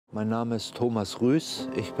Mein Name ist Thomas Rüß.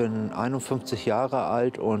 Ich bin 51 Jahre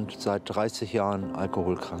alt und seit 30 Jahren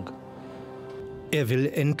alkoholkrank. Er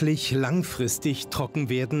will endlich langfristig trocken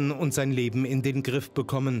werden und sein Leben in den Griff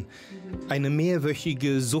bekommen. Eine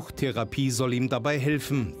mehrwöchige Suchttherapie soll ihm dabei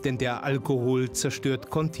helfen, denn der Alkohol zerstört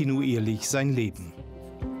kontinuierlich sein Leben.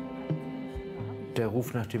 Der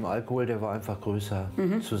Ruf nach dem Alkohol, der war einfach größer.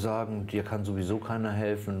 Zu sagen, dir kann sowieso keiner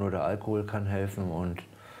helfen, nur der Alkohol kann helfen und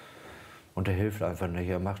er hilft einfach nicht.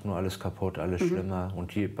 Er macht nur alles kaputt, alles schlimmer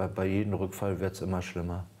und bei jedem Rückfall wird es immer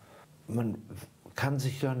schlimmer. Man kann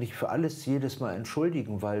sich ja nicht für alles jedes Mal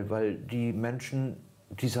entschuldigen, weil die Menschen,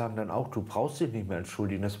 die sagen dann auch, du brauchst dich nicht mehr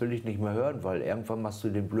entschuldigen, das will ich nicht mehr hören, weil irgendwann machst du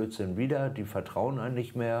den Blödsinn wieder, die vertrauen einem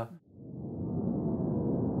nicht mehr.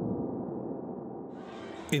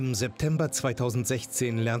 Im September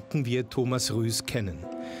 2016 lernten wir Thomas Rüß kennen.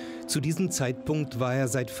 Zu diesem Zeitpunkt war er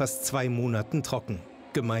seit fast 2 Monaten trocken.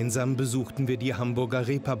 Gemeinsam besuchten wir die Hamburger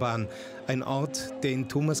Reeperbahn, ein Ort, der in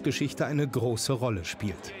Thomas' Geschichte eine große Rolle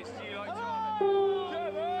spielt.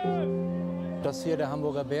 Das hier der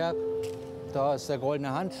Hamburger Berg, da ist der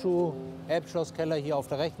goldene Handschuh, Elbschlosskeller hier auf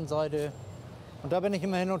der rechten Seite. Und da bin ich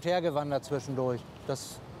immer hin und her gewandert zwischendurch.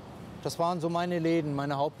 Das waren so meine Läden,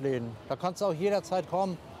 meine Hauptläden. Da kannst du auch jederzeit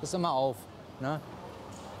kommen, ist immer auf. Ne?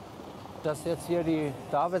 Das ist jetzt hier die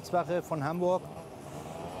Davidswache von Hamburg.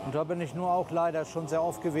 Und da bin ich nur auch leider schon sehr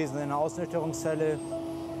oft gewesen in der Ausnüchterungszelle.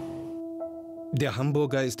 Der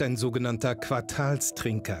Hamburger ist ein sogenannter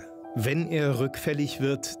Quartalstrinker. Wenn er rückfällig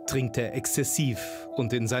wird, trinkt er exzessiv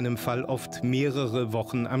und in seinem Fall oft mehrere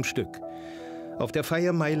Wochen am Stück. Auf der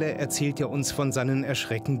Feiermeile erzählt er uns von seinen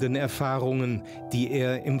erschreckenden Erfahrungen, die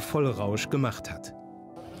er im Vollrausch gemacht hat.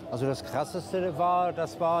 Also das Krasseste war,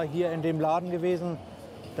 das war hier in dem Laden gewesen.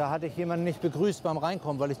 Da hatte ich jemanden nicht begrüßt beim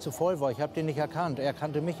Reinkommen, weil ich zu voll war. Ich habe den nicht erkannt. Er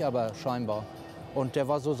kannte mich aber scheinbar. Und der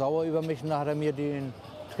war so sauer über mich und da hat er mir den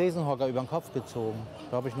Tresenhocker über den Kopf gezogen.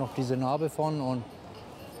 Da habe ich noch diese Narbe von und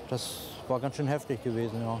das war ganz schön heftig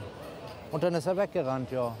gewesen, ja. Und dann ist er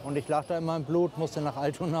weggerannt, ja. Und ich lag da in meinem Blut, musste nach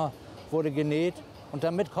Altona, wurde genäht. Und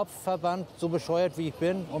dann mit Kopfverband, so bescheuert wie ich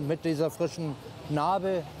bin, und mit dieser frischen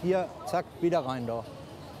Narbe hier, zack, wieder rein da.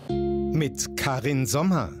 Mit Karin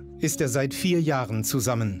Sommer ist er seit 4 Jahren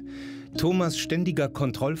zusammen. Thomas' ständiger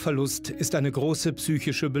Kontrollverlust ist eine große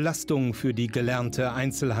psychische Belastung für die gelernte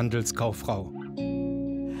Einzelhandelskauffrau.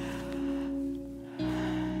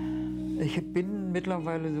 Ich bin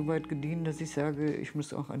mittlerweile so weit gediehen, dass ich sage, ich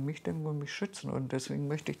muss auch an mich denken und mich schützen. Und deswegen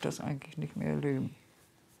möchte ich das eigentlich nicht mehr erleben.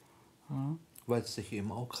 Ja. Weil es dich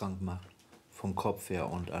eben auch krank macht, vom Kopf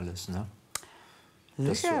her und alles, ne?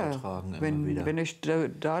 Das zu Sicher, ertragen immer wieder. Wenn ich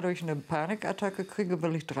dadurch eine Panikattacke kriege,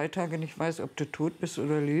 weil ich 3 Tage nicht weiß, ob du tot bist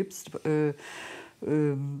oder lebst, wenn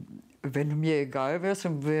du mir egal wärst,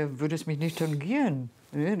 dann würde es mich nicht tangieren.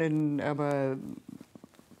 Ne? Aber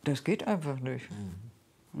das geht einfach nicht.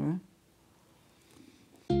 Ne?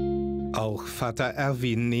 Auch Vater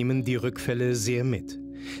Erwin nehmen die Rückfälle sehr mit.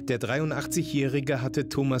 Der 83-Jährige hatte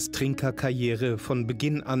Thomas' Trinkerkarriere von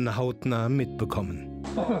Beginn an hautnah mitbekommen.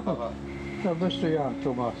 Da bist du ja,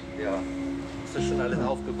 Thomas. Ja. Hast du schon alles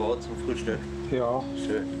aufgebaut zum Frühstück? Ja.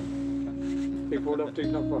 Schön. Ich wollte auf dich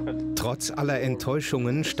noch warten. Trotz aller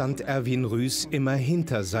Enttäuschungen stand Erwin Rüß immer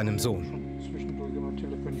hinter seinem Sohn. Zwischendurch immer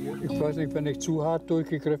telefoniert. Ich weiß nicht, wenn ich zu hart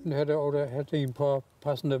durchgegriffen hätte oder hätte ihm ein paar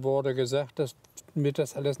passende Worte gesagt, dass mir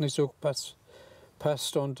das alles nicht so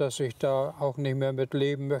passt und dass ich da auch nicht mehr mit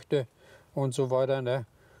leben möchte und so weiter. Ne?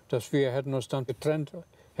 Dass wir hätten uns dann getrennt,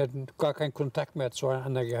 hätten gar keinen Kontakt mehr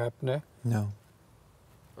zueinander gehabt. Ne? Ja.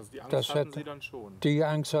 Also die Angst hatten Sie dann schon? Die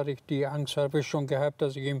Angst habe ich schon gehabt,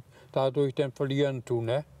 dass ich ihn dadurch dann verlieren tue.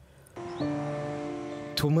 Ne?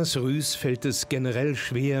 Thomas Rüß fällt es generell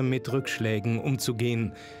schwer, mit Rückschlägen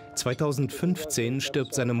umzugehen. 2015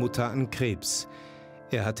 stirbt seine Mutter an Krebs.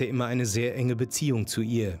 Er hatte immer eine sehr enge Beziehung zu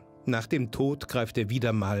ihr. Nach dem Tod greift er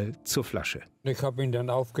wieder mal zur Flasche. Ich habe ihn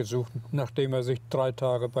dann aufgesucht, nachdem er sich 3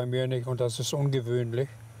 Tage bei mir nicht, und das ist ungewöhnlich,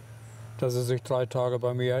 dass er sich 3 Tage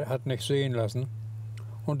bei mir hat nicht sehen lassen.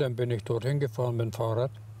 Und dann bin ich dorthin gefahren mit dem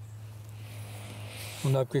Fahrrad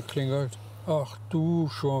und habe geklingelt. Ach du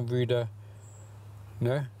schon wieder.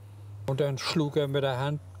 Ne? Und dann schlug er mit der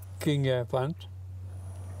Hand gegen die Wand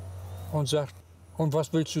und sagt, und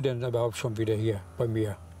was willst du denn überhaupt schon wieder hier bei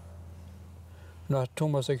mir? Na,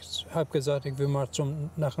 Thomas, ich habe gesagt, ich will mal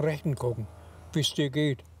nach dem Rechten gucken, wie es dir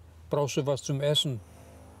geht. Brauchst du was zum Essen?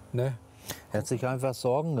 Ne? Er hat sich einfach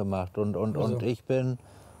Sorgen gemacht und ich bin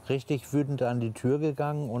richtig wütend an die Tür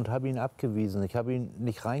gegangen und habe ihn abgewiesen. Ich habe ihn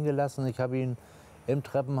nicht reingelassen, ich habe ihn im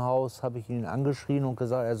Treppenhaus, habe ich ihn angeschrien und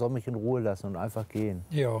gesagt, er soll mich in Ruhe lassen und einfach gehen.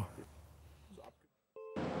 Ja.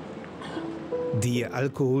 Die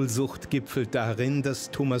Alkoholsucht gipfelt darin, dass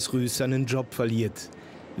Thomas Rüß seinen Job verliert.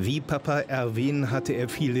 Wie Papa Erwin hatte er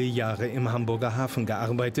viele Jahre im Hamburger Hafen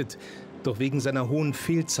gearbeitet. Doch wegen seiner hohen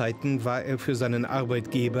Fehlzeiten war er für seinen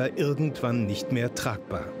Arbeitgeber irgendwann nicht mehr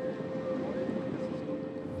tragbar.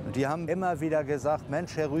 Die haben immer wieder gesagt,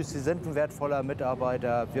 Mensch, Herr Rüß, Sie sind ein wertvoller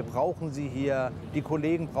Mitarbeiter, wir brauchen Sie hier, die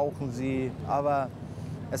Kollegen brauchen Sie. Aber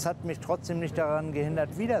es hat mich trotzdem nicht daran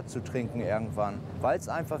gehindert, wieder zu trinken irgendwann, weil es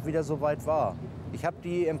einfach wieder so weit war. Ich habe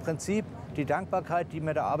die im Prinzip die Dankbarkeit, die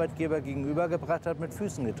mir der Arbeitgeber gegenübergebracht hat, mit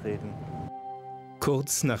Füßen getreten.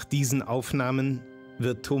 Kurz nach diesen Aufnahmen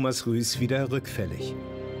wird Thomas Rüß wieder rückfällig.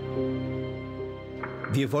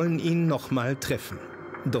 Wir wollen ihn noch mal treffen,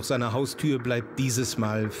 doch seine Haustür bleibt dieses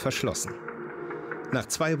Mal verschlossen. Nach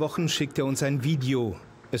 2 Wochen schickt er uns ein Video.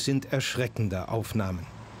 Es sind erschreckende Aufnahmen.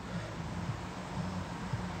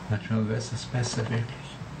 Manchmal wäre es das Beste wirklich,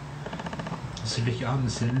 dass du dich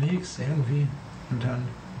abends hinlegst irgendwie und dann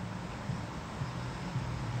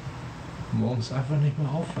morgens einfach nicht mehr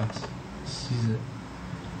aufwachst, dass diese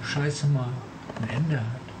Scheiße mal ein Ende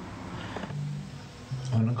hat.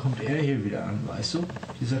 Und dann kommt er hier wieder an, weißt du?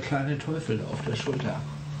 Dieser kleine Teufel da auf der Schulter.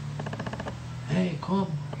 Hey, komm.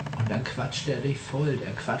 Und dann quatscht er dich voll,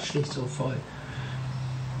 der quatscht dich so voll.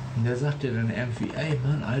 Und der sagt dir dann irgendwie, ey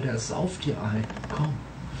Mann, Alter, sauf dir ein, komm.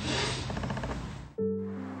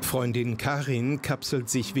 Freundin Karin kapselt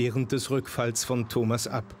sich während des Rückfalls von Thomas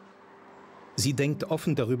ab. Sie denkt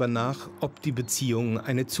offen darüber nach, ob die Beziehung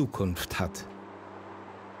eine Zukunft hat.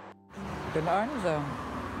 Ich bin einsam.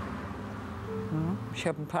 Ich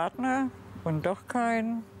habe einen Partner und doch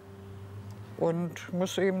keinen. Und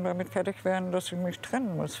muss eben damit fertig werden, dass ich mich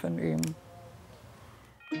trennen muss von ihm.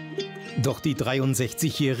 Doch die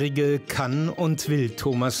 63-Jährige kann und will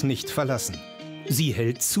Thomas nicht verlassen. Sie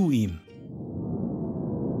hält zu ihm.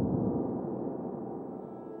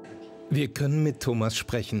 Wir können mit Thomas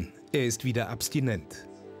sprechen. Er ist wieder abstinent.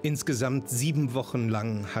 Insgesamt 7 Wochen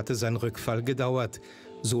lang hatte sein Rückfall gedauert.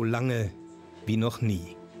 So lange wie noch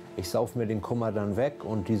nie. Ich sauf mir den Kummer dann weg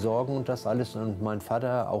und die Sorgen und das alles. Und mein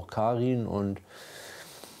Vater, auch Karin und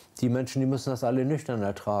die Menschen, die müssen das alle nüchtern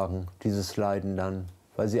ertragen, dieses Leiden dann.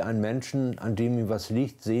 Weil sie einen Menschen, an dem ihm was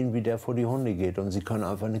liegt, sehen, wie der vor die Hunde geht. Und sie können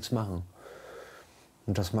einfach nichts machen.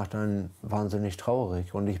 Und das macht einen wahnsinnig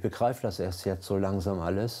traurig. Und ich begreife das erst jetzt so langsam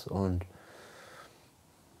alles. Und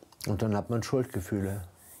dann hat man Schuldgefühle.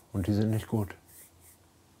 Und die sind nicht gut.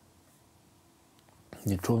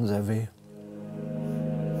 Die tun sehr weh.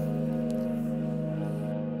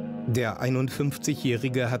 Der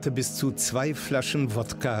 51-Jährige hatte bis zu 2 Flaschen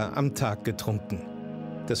Wodka am Tag getrunken.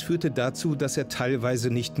 Das führte dazu, dass er teilweise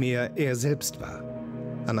nicht mehr er selbst war.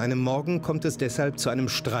 An einem Morgen kommt es deshalb zu einem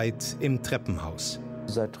Streit im Treppenhaus.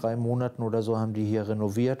 Seit 3 Monaten oder so haben die hier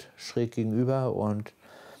renoviert, schräg gegenüber. Und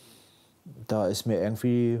da ist mir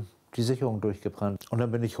irgendwie die Sicherung durchgebrannt. Und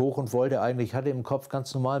dann bin ich hoch und hatte im Kopf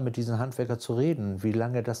ganz normal mit diesen Handwerkern zu reden, wie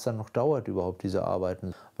lange das dann noch dauert überhaupt, diese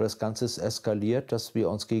Arbeiten. Aber das Ganze ist eskaliert, dass wir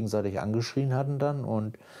uns gegenseitig angeschrien hatten dann.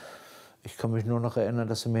 Und ich kann mich nur noch erinnern,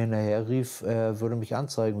 dass er mir hinterher rief, er würde mich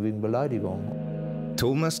anzeigen wegen Beleidigung.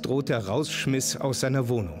 Thomas droht der Rausschmiss aus seiner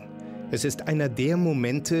Wohnung. Es ist einer der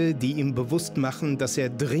Momente, die ihm bewusst machen, dass er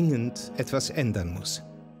dringend etwas ändern muss.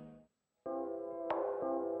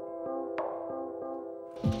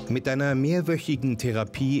 Mit einer mehrwöchigen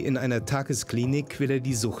Therapie in einer Tagesklinik will er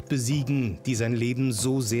die Sucht besiegen, die sein Leben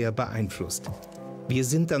so sehr beeinflusst. Wir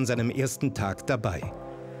sind an seinem ersten Tag dabei.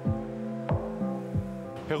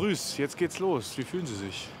 Herr Rüß, jetzt geht's los. Wie fühlen Sie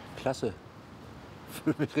sich? Klasse.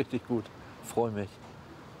 Fühle mich richtig gut. Freue mich,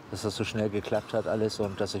 dass das so schnell geklappt hat alles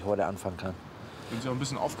und dass ich heute anfangen kann. Sind Sie auch ein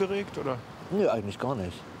bisschen aufgeregt, oder? Nee, eigentlich gar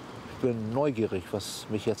nicht. Ich bin neugierig, was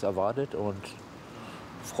mich jetzt erwartet und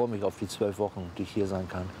freue mich auf die 12 Wochen, die ich hier sein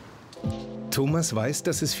kann. Thomas weiß,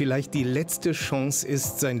 dass es vielleicht die letzte Chance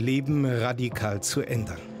ist, sein Leben radikal zu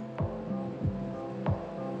ändern.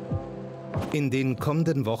 In den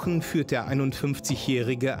kommenden Wochen führt der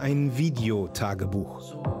 51-Jährige ein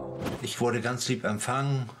Videotagebuch. Ich wurde ganz lieb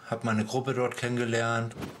empfangen, habe meine Gruppe dort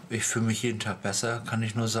kennengelernt. Ich fühle mich jeden Tag besser, kann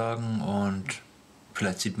ich nur sagen. Und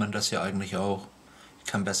vielleicht sieht man das ja eigentlich auch.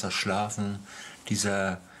 Ich kann besser schlafen.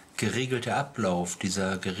 Dieser geregelte Ablauf,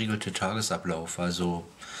 dieser geregelte Tagesablauf, also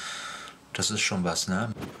das ist schon was, ne?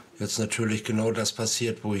 Jetzt natürlich genau das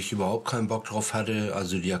passiert, wo ich überhaupt keinen Bock drauf hatte.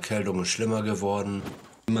 Also die Erkältung ist schlimmer geworden.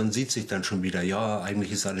 Man sieht sich dann schon wieder, ja,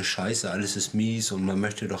 eigentlich ist alles scheiße, alles ist mies und man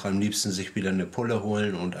möchte doch am liebsten sich wieder eine Pulle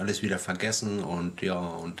holen und alles wieder vergessen und ja,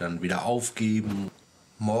 und dann wieder aufgeben.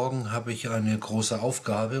 Morgen habe ich eine große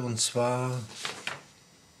Aufgabe und zwar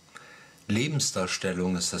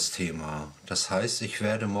Lebensdarstellung ist das Thema. Das heißt, ich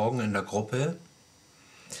werde morgen in der Gruppe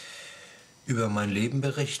Über mein Leben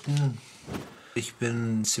berichten. Ich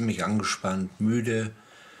bin ziemlich angespannt, müde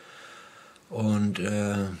und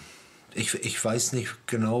ich weiß nicht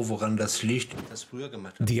genau, woran das liegt. Das früher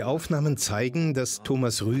gemacht habe. Die Aufnahmen zeigen, dass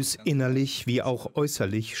Thomas Rüß innerlich wie auch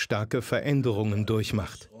äußerlich starke Veränderungen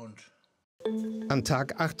durchmacht. An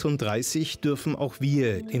Tag 38 dürfen auch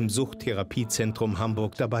wir im Suchttherapiezentrum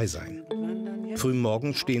Hamburg dabei sein.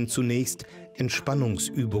 Frühmorgens stehen zunächst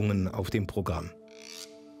Entspannungsübungen auf dem Programm.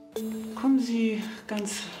 Kommen Sie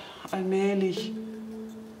ganz allmählich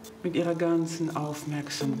mit Ihrer ganzen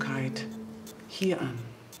Aufmerksamkeit hier an.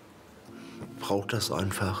 Braucht das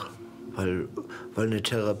einfach, weil eine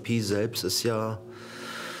Therapie selbst ist ja,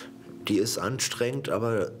 die ist anstrengend,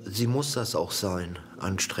 aber sie muss das auch sein,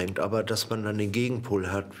 anstrengend. Aber dass man dann den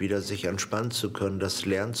Gegenpol hat, wieder sich entspannen zu können, das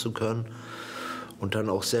lernen zu können und dann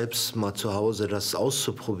auch selbst mal zu Hause das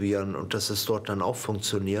auszuprobieren und dass es dort dann auch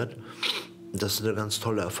funktioniert, das ist eine ganz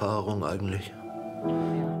tolle Erfahrung eigentlich.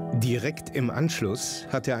 Direkt im Anschluss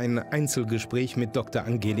hat er ein Einzelgespräch mit Dr.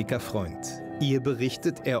 Angelika Freund. Ihr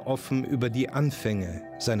berichtet er offen über die Anfänge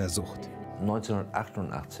seiner Sucht.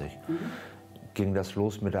 1988 ging das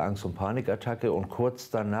los mit der Angst- und Panikattacke und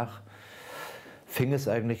kurz danach fing es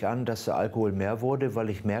eigentlich an, dass der Alkohol mehr wurde,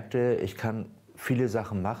 weil ich merkte, ich kann viele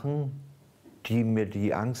Sachen machen, die mir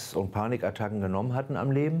die Angst- und Panikattacken genommen hatten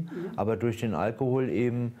am Leben. Aber durch den Alkohol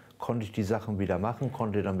eben konnte ich die Sachen wieder machen,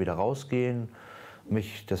 konnte dann wieder rausgehen,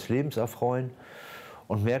 mich des Lebens erfreuen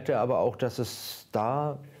und merkte aber auch, dass es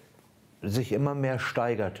da sich immer mehr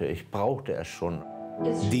steigerte. Ich brauchte es schon.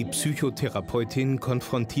 Die Psychotherapeutin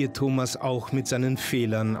konfrontiert Thomas auch mit seinen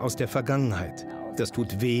Fehlern aus der Vergangenheit. Das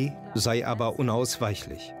tut weh, sei aber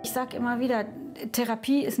unausweichlich. Ich sage immer wieder,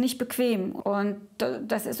 Therapie ist nicht bequem. Und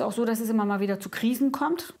das ist auch so, dass es immer mal wieder zu Krisen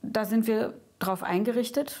kommt. Da sind wir drauf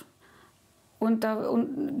eingerichtet. Und da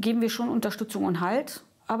geben wir schon Unterstützung und Halt.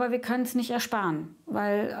 Aber wir können es nicht ersparen,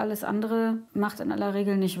 weil alles andere macht in aller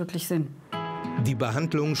Regel nicht wirklich Sinn. Die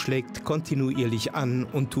Behandlung schlägt kontinuierlich an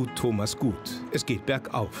und tut Thomas gut. Es geht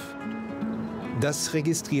bergauf. Das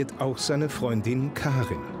registriert auch seine Freundin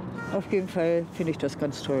Karin. Auf jeden Fall finde ich das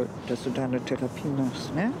ganz toll, dass du da eine Therapie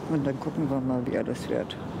machst. Ne? Und dann gucken wir mal, wie alles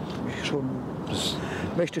wird. Ich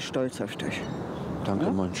möchte stolz auf dich. Danke,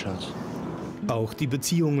 ja? Mein Schatz. Auch die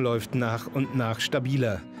Beziehung läuft nach und nach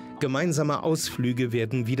stabiler. Gemeinsame Ausflüge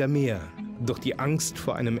werden wieder mehr. Doch die Angst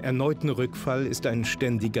vor einem erneuten Rückfall ist ein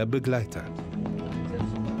ständiger Begleiter.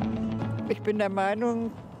 Ich bin der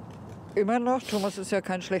Meinung, immer noch, Thomas ist ja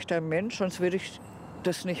kein schlechter Mensch, sonst würde ich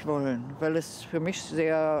das nicht wollen, weil es für mich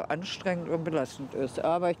sehr anstrengend und belastend ist.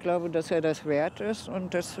 Aber ich glaube, dass er das wert ist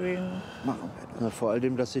und deswegen machen wir das. Ja, vor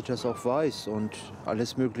allem, dass ich das auch weiß und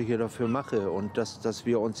alles Mögliche dafür mache und dass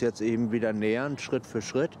wir uns jetzt eben wieder nähern, Schritt für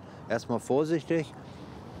Schritt, erstmal vorsichtig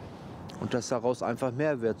und dass daraus einfach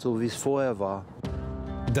mehr wird, so wie es vorher war.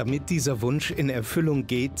 Damit dieser Wunsch in Erfüllung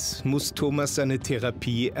geht, muss Thomas seine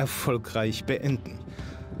Therapie erfolgreich beenden.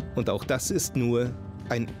 Und auch das ist nur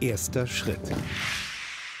ein erster Schritt.